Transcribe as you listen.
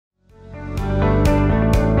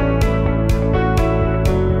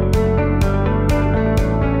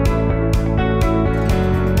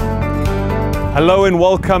Hello and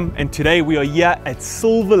welcome, and today we are here at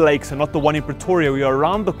Silver Lake, so not the one in Pretoria. We are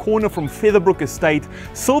around the corner from Featherbrook Estate,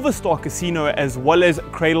 Silverstar Casino, as well as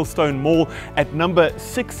Cradlestone Mall at number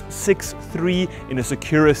 663 in a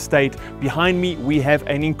secure estate. Behind me we have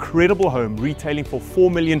an incredible home retailing for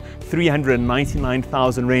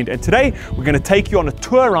 4,399,000 rand, and today we're going to take you on a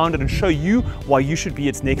tour around it and show you why you should be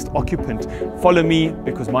its next occupant. Follow me,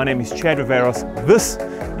 because my name is Chad Viveiros. This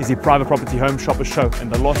is the Private Property Home Shopper Show,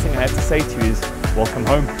 and the last thing I have to say to you is welcome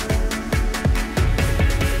home.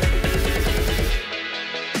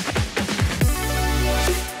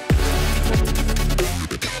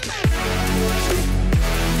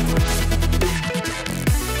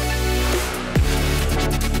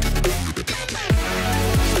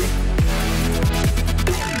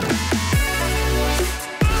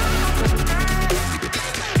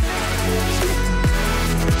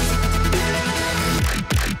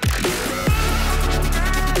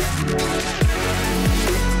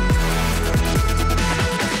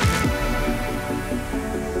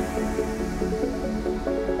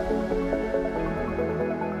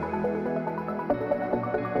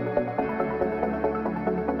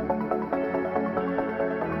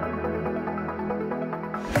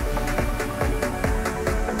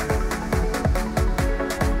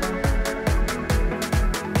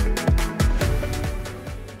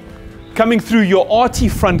 Coming through your arty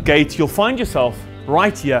front gate, you'll find yourself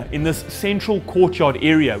right here in this central courtyard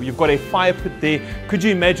area. You've got a fire pit there. Could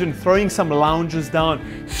you imagine throwing some lounges down,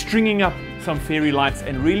 stringing up some fairy lights,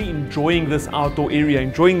 and really enjoying this outdoor area,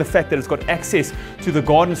 enjoying the fact that it's got access to the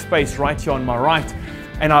garden space right here on my right.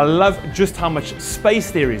 And I love just how much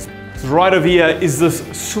space there is. So right over here is this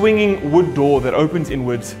swinging wood door that opens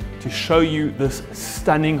inwards to show you this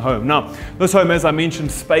stunning home. Now, this home, as I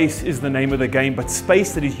mentioned, space is the name of the game, but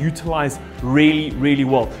space that is utilized really, really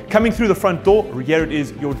well. Coming through the front door, here it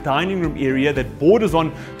is, your dining room area that borders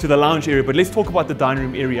on to the lounge area. But let's talk about the dining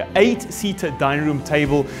room area. 8-seater dining room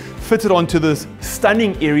table fitted onto this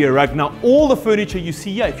stunning area rug. Now, all the furniture you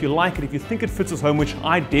see here, if you like it, if you think it fits this home, which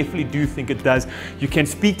I definitely do think it does, you can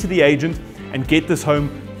speak to the agent and get this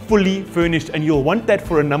home fully furnished, and you'll want that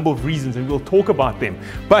for a number of reasons, and we'll talk about them.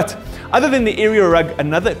 But other than the area rug,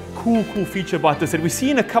 another cool feature about this that we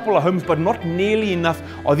see in a couple of homes but not nearly enough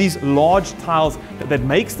are these large tiles that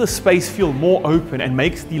makes the space feel more open and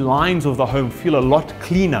makes the lines of the home feel a lot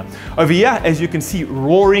cleaner. Over here, as you can see,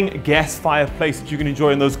 roaring gas fireplace that you can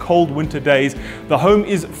enjoy in those cold winter days. The home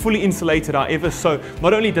is fully insulated, however, so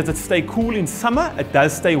not only does it stay cool in summer, it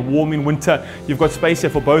does stay warm in winter. You've got space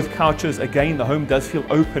here for both couches. Again, the home does feel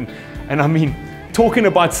open. And I mean, talking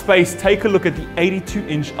about space, take a look at the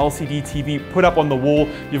 82-inch LCD TV put up on the wall.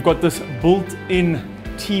 You've got this built-in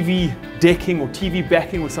TV decking or TV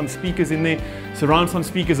backing with some speakers in there, surround sound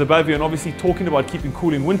speakers above you, and obviously talking about keeping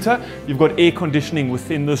cool in winter, you've got air conditioning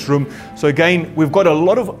within this room. So again, we've got a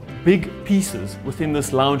lot of big pieces within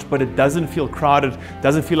this lounge, but it doesn't feel crowded,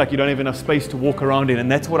 doesn't feel like you don't have enough space to walk around in,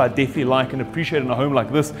 and that's what I definitely like and appreciate in a home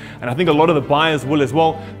like this, and I think a lot of the buyers will as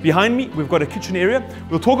well. Behind me, we've got a kitchen area.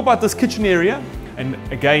 We'll talk about this kitchen area, and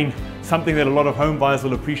again, something that a lot of home buyers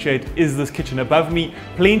will appreciate is this kitchen. Above me,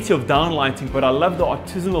 plenty of downlighting, but I love the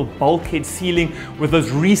artisanal bulkhead ceiling with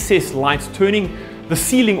those recessed lights, turning the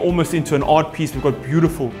ceiling almost into an art piece. We've got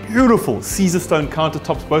beautiful Caesar stone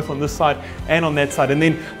countertops both on this side and on that side. And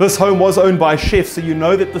then this home was owned by a chef, so you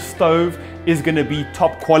know that the stove is going to be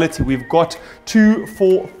top quality. We've got 2,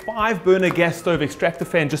 4, 5 burner gas stove extractor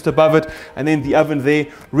fan just above it, and then the oven there.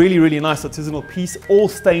 Really nice artisanal piece, all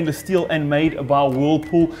stainless steel and made by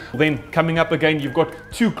Whirlpool. Then coming up again, you've got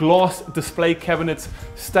 2 glass display cabinets,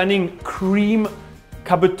 stunning cream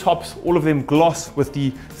cupboard tops, all of them gloss with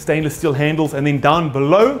the stainless steel handles, and then down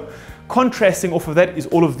below, contrasting off of that, is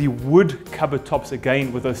all of the wood cupboard tops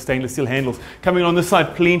again with those stainless steel handles. Coming on this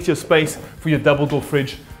side, plenty of space for your double door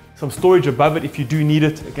fridge, some storage above it if you do need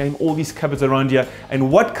it. Again, all these cupboards around here.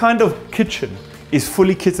 And what kind of kitchen is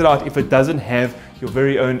fully kitted out if it doesn't have your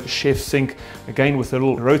very own chef sink? Again, with a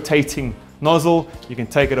little rotating nozzle, you can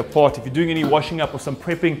take it apart. If you're doing any washing up or some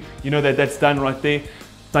prepping, you know that that's done right there.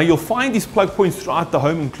 Now you'll find these plug points throughout the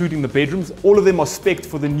home, including the bedrooms. All of them are spec'd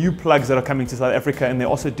for the new plugs that are coming to South Africa, and they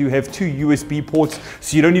also do have 2 USB ports,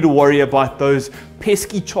 so you don't need to worry about those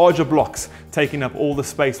pesky charger blocks taking up all the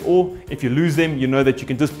space, or if you lose them, you know that you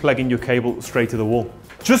can just plug in your cable straight to the wall.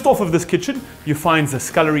 Just off of this kitchen, you find the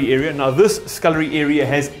scullery area. Now this scullery area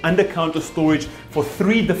has under-counter storage for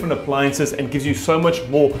 3 different appliances and gives you so much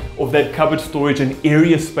more of that cupboard storage and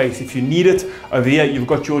area space if you need it. Over here, you've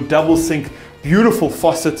got your double sink Beautiful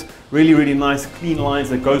faucet, really, really nice, clean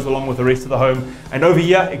lines that goes along with the rest of the home. And over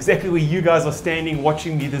here, exactly where you guys are standing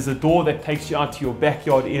watching me, there's a door that takes you out to your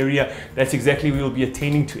backyard area. That's exactly where you'll be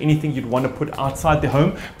attending to anything you'd want to put outside the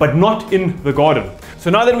home, but not in the garden.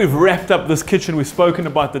 So now that we've wrapped up this kitchen, we've spoken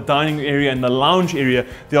about the dining area and the lounge area,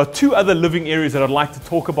 there are two other living areas that I'd like to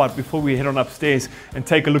talk about before we head on upstairs and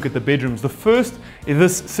take a look at the bedrooms. The first is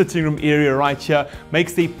this sitting room area right here.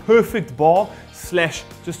 Makes the perfect bar slash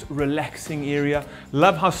just relaxing area.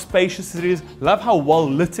 Love how spacious it is. Love how well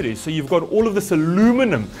lit it is. So you've got all of this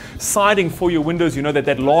aluminum siding for your windows. You know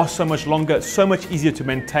that lasts so much longer, so much easier to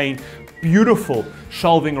maintain. Beautiful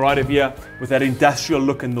shelving right over here with that industrial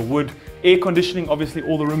look in the wood. Air conditioning, obviously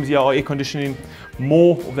all the rooms here are air conditioning.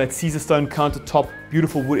 More of that Caesar stone countertop,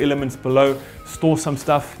 beautiful wood elements below. Store some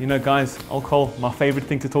stuff, you know guys, alcohol, my favorite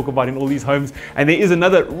thing to talk about in all these homes. And there is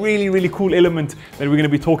another really, really cool element that we're going to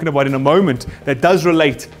be talking about in a moment that does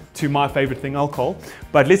relate to my favorite thing, alcohol.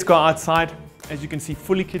 But let's go outside. As you can see,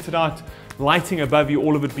 fully kitted out. Lighting above you,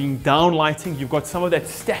 all of it being down lighting. You've got some of that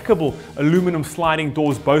stackable aluminum sliding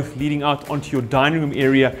doors both leading out onto your dining room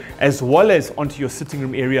area as well as onto your sitting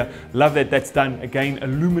room area. Love that that's done. Again,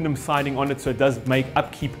 aluminum siding on it, so it does make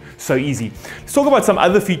upkeep so easy. Let's talk about some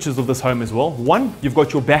other features of this home as well. One, you've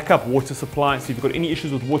got your backup water supply. So if you've got any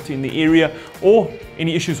issues with water in the area or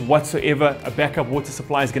any issues whatsoever, a backup water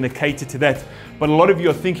supply is going to cater to that. But a lot of you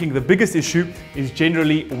are thinking the biggest issue is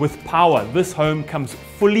generally with power. This home comes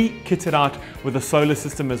fully kitted out with a solar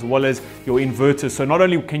system as well as your inverters. So not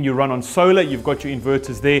only can you run on solar, you've got your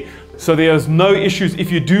inverters there. So there's no issues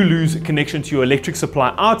if you do lose connection to your electric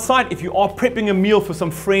supply. Outside, if you are prepping a meal for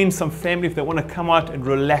some friends, some family, if they want to come out and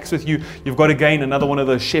relax with you, you've got again another one of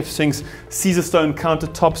those chef sinks, Caesar stone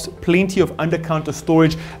countertops, plenty of under counter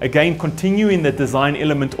storage. Again, continuing the design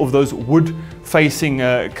element of those wood facing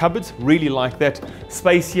cupboards. Really like that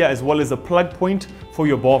space here, as well as a plug point for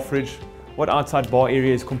your bar fridge. What outside bar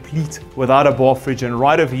area is complete without a bar fridge? And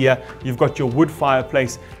right over here, you've got your wood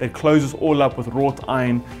fireplace that closes all up with wrought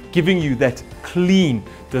iron, giving you that clean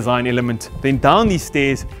design element. Then down these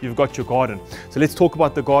stairs, you've got your garden. So let's talk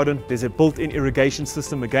about the garden. There's a built-in irrigation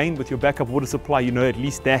system. Again, with your backup water supply, you know at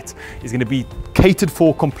least that is going to be catered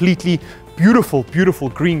for completely. Beautiful, beautiful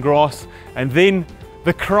green grass. And then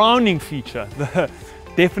the crowning feature,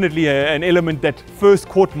 definitely an element that first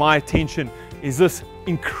caught my attention, is this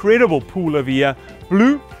incredible pool over here,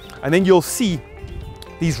 blue, and then you'll see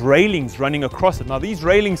these railings running across it. Now these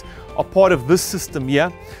railings are part of this system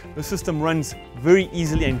here. The system runs very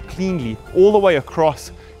easily and cleanly all the way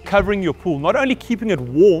across, covering your pool, not only keeping it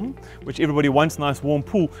warm, which everybody wants, nice warm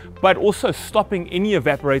pool, but also stopping any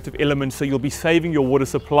evaporative elements, so you'll be saving your water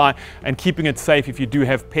supply and keeping it safe if you do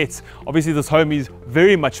have pets. Obviously this home is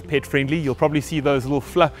very much pet friendly. You'll probably see those little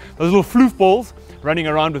floof balls running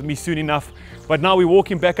around with me soon enough. But now we're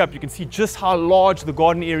walking back up, you can see just how large the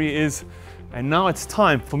garden area is. And now it's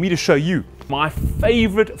time for me to show you my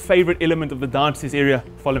favorite element of the downstairs area.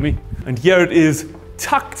 Follow me. And here it is,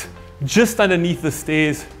 tucked just underneath the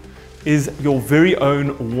stairs is your very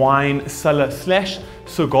own wine cellar slash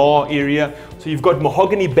cigar area. So you've got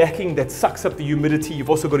mahogany backing that sucks up the humidity. You've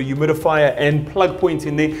also got a humidifier and plug point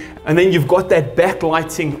in there. And then you've got that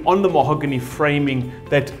backlighting on the mahogany framing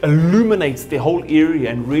that illuminates the whole area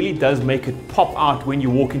and really does make it pop out when you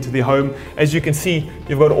walk into the home. As you can see,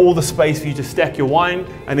 you've got all the space for you to stack your wine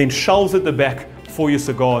and then shelves at the back for your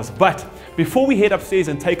cigars. But before we head upstairs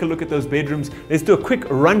and take a look at those bedrooms, let's do a quick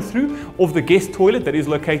run through of the guest toilet that is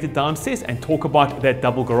located downstairs and talk about that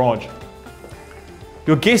double garage.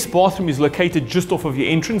 Your guest bathroom is located just off of your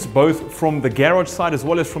entrance, both from the garage side as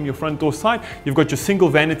well as from your front door side. You've got your single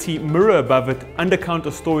vanity mirror above it, under counter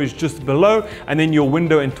storage just below, and then your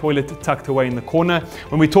window and toilet tucked away in the corner.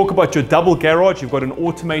 When we talk about your double garage, you've got an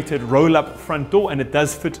automated roll-up front door, and it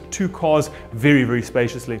does fit 2 cars very, very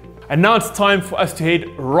spaciously. And now it's time for us to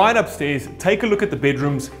head right upstairs, take a look at the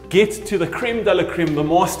bedrooms, get to the creme de la creme, the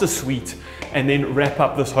master suite, and then wrap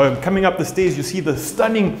up this home. Coming up the stairs, you see the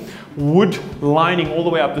stunning wood lining all the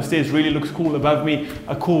way up the stairs. Really looks cool above me.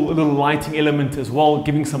 A cool little lighting element as well,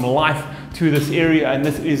 giving some life to this area. And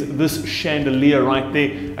this is this chandelier right there.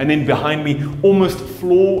 And then behind me, almost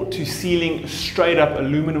floor to ceiling, straight up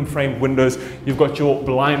aluminum framed windows. You've got your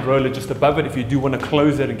blind roller just above it if you do want to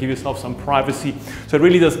close it and give yourself some privacy. So it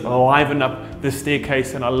really does liven up this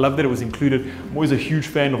staircase, and I love that it was included. I'm always a huge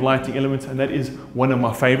fan of lighting elements, and that is one of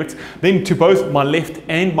my favorites. Then to both my left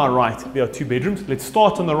and my right, there are 2 bedrooms. Let's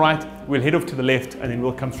start on the right, we'll head off to the left, and then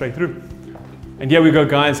we'll come straight through. And here we go,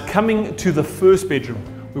 guys. Coming to the first bedroom,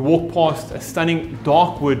 we walk past a stunning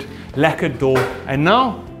dark wood lacquered door, and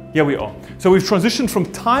now Here we are. So we've transitioned from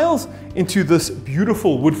tiles into this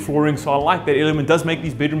beautiful wood flooring. So I like that element. It does make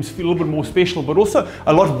these bedrooms feel a little bit more special, but also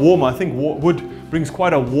a lot warmer. I think wood brings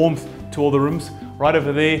quite a warmth to all the rooms. Right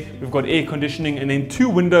over there, we've got air conditioning and then 2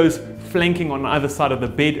 windows flanking on either side of the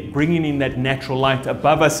bed, bringing in that natural light.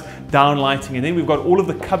 Above us, down lighting. And then we've got all of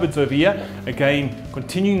the cupboards over here. Again,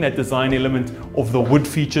 continuing that design element of the wood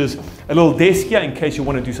features. A little desk here in case you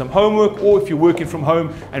want to do some homework or if you're working from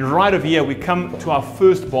home. And right over here, we come to our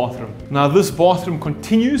first bathroom. Now this bathroom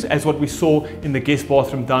continues as what we saw in the guest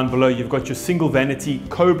bathroom down below. You've got your single vanity,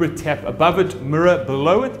 cobra tap above it, mirror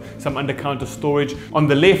below it, some under-counter storage. On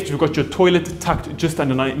the left, you've got your toilet tucked just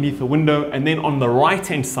underneath the window. And then on the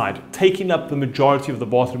right-hand side, taking up the majority of the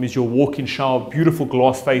bathroom is your walk-in shower, beautiful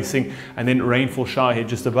glass facing, and then rainfall shower head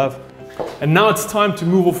just above. And now it's time to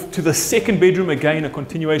move off to the second bedroom. Again, a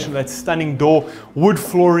continuation of that stunning door, wood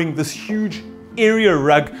flooring, this huge area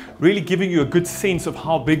rug, really giving you a good sense of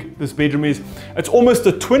how big this bedroom is. It's almost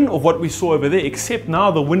a twin of what we saw over there, except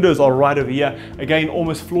now the windows are right over here. Again,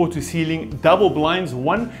 almost floor to ceiling, double blinds.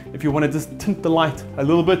 One, if you want to just tint the light a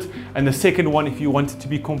little bit, and the second one, if you want it to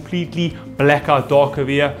be completely blackout dark over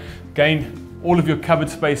here. Again, all of your cupboard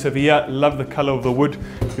space over here. Love the color of the wood.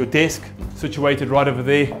 Your desk situated right over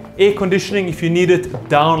there. Air conditioning if you need it,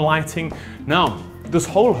 down lighting. Now, this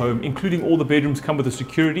whole home, including all the bedrooms, come with a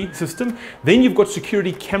security system. Then you've got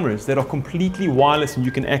security cameras that are completely wireless and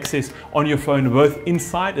you can access on your phone, both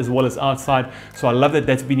inside as well as outside. So I love that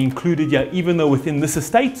that's been included here, even though within this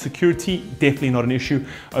estate, security definitely not an issue.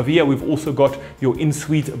 Over here, we've also got your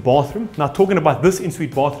in-suite bathroom. Now talking about this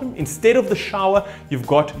in-suite bathroom, instead of the shower, you've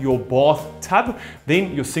got your bath tub,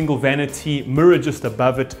 then your single vanity, mirror just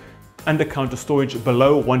above it, under counter storage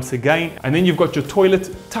below once again, and then you've got your toilet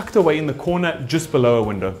tucked away in the corner just below a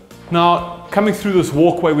window. Now coming through this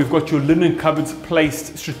walkway, we've got your linen cupboards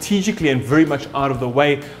placed strategically and very much out of the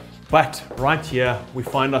way. But right here, we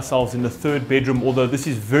find ourselves in the third bedroom, although this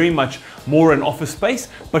is very much more an office space,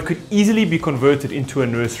 but could easily be converted into a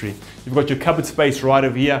nursery. You've got your cupboard space right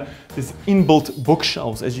over here. There's inbuilt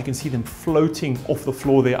bookshelves, as you can see them floating off the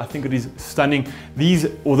floor there. I think it is stunning.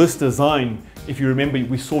 This design, if you remember,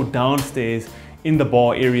 we saw downstairs in the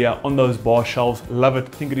bar area on those bar shelves. Love it. I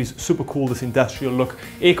think it is super cool, this industrial look.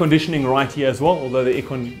 Air conditioning right here as well, although the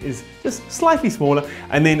aircon is just slightly smaller.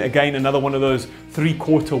 And then again, another one of those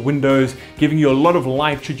 3/4 windows, giving you a lot of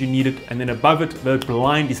light should you need it. And then above it, the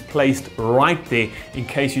blind is placed right there in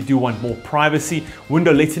case you do want more privacy.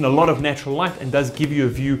 Window lets in a lot of natural light and does give you a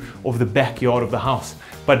view of the backyard of the house.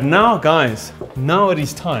 But now guys, now it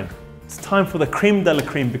is time. It's time for the creme de la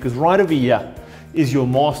creme, because right over here is your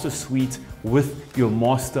master suite with your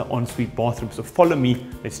master ensuite bathroom. So follow me,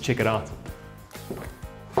 let's check it out.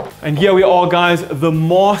 And here we are guys, the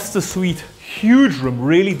master suite. Huge room,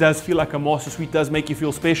 really does feel like a master suite, does make you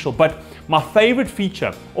feel special. But my favorite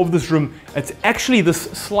feature of this room, it's actually this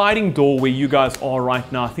sliding door where you guys are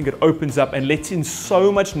right now. I think it opens up and lets in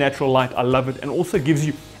so much natural light. I love it, and also gives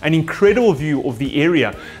you an incredible view of the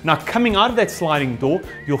area. Now coming out of that sliding door,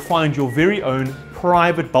 you'll find your very own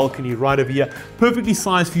private balcony right over here, perfectly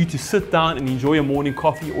sized for you to sit down and enjoy a morning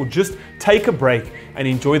coffee, or just take a break and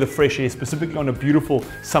enjoy the fresh air, specifically on a beautiful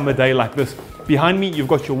summer day like this. Behind me, you've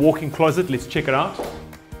got your walk-in closet. Let's check it out.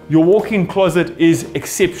 Your walk-in closet is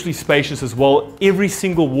exceptionally spacious as well. Every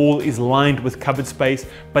single wall is lined with cupboard space,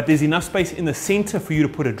 but there's enough space in the center for you to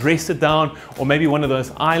put a dresser down, or maybe one of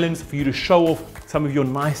those islands for you to show off some of your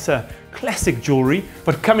nicer classic jewelry.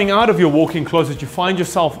 But coming out of your walk-in closet, you find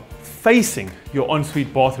yourself facing your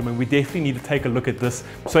ensuite bathroom, and we definitely need to take a look at this.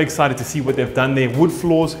 I'm so excited to see what they've done there. Wood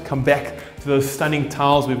floors, come back to those stunning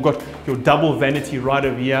tiles. We've got your double vanity right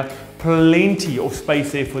over here. Plenty of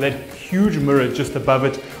space there for that huge mirror just above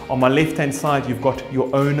it. On my left hand side, you've got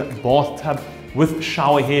your own bathtub with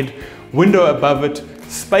shower head, window above it,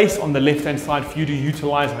 space on the left hand side for you to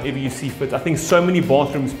utilize however you see fit. I think so many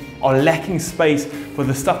bathrooms are lacking space for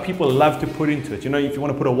the stuff people love to put into it. You know, if you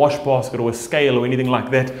want to put a wash basket or a scale or anything like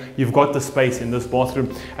that, you've got the space in this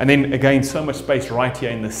bathroom. And then again, so much space right here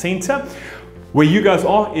in the center. Where you guys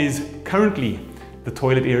are is currently the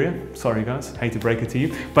toilet area. Sorry guys, hate to break it to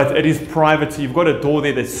you, but it is private. So you've got a door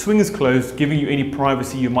there that swings closed, giving you any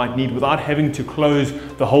privacy you might need without having to close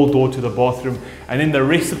the whole door to the bathroom. And then the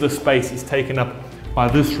rest of the space is taken up by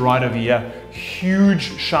this right over here.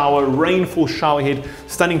 Huge shower, rainfall shower head,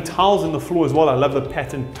 stunning tiles in the floor as well. I love the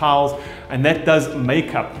patterned tiles, and that does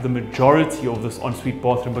make up the majority of this ensuite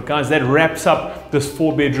bathroom. But guys, that wraps up this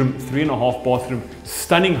 4-bedroom, 3.5 bathroom,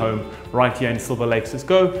 stunning home right here in Silver Lakes.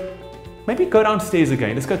 Maybe go downstairs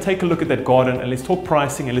again. Let's go take a look at that garden, and let's talk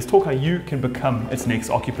pricing, and let's talk how you can become its next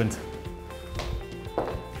occupant.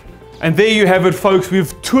 And there you have it, folks.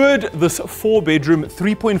 We've toured this 4-bedroom,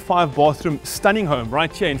 3.5 bathroom stunning home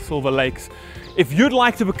right here in Silver Lakes. If you'd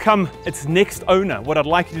like to become its next owner, what I'd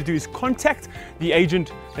like you to do is contact the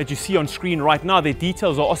agent that you see on screen right now. Their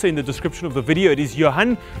details are also in the description of the video. It is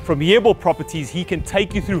Johan from Yebo Properties. He can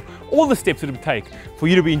take you through all the steps it would take for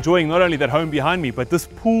you to be enjoying not only that home behind me, but this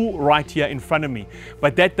pool right here in front of me.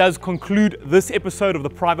 But that does conclude this episode of the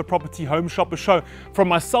Private Property Home Shopper Show. From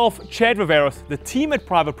myself, Chad Viveiros, the team at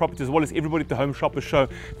Private Property, as well as everybody at the Home Shopper Show,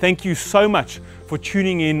 thank you so much for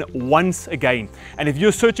tuning in once again. And if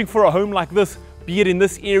you're searching for a home like this, be it in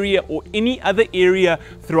this area or any other area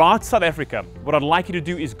throughout South Africa, what I'd like you to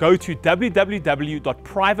do is go to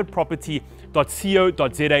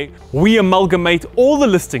www.privateproperty.co.za. We amalgamate all the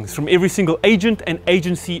listings from every single agent and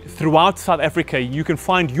agency throughout South Africa. You can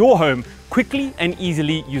find your home quickly and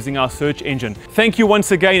easily using our search engine. Thank you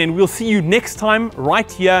once again, and we'll see you next time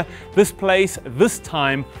right here, this place, this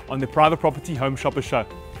time on the Private Property Home Shopper Show.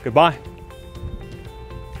 Goodbye.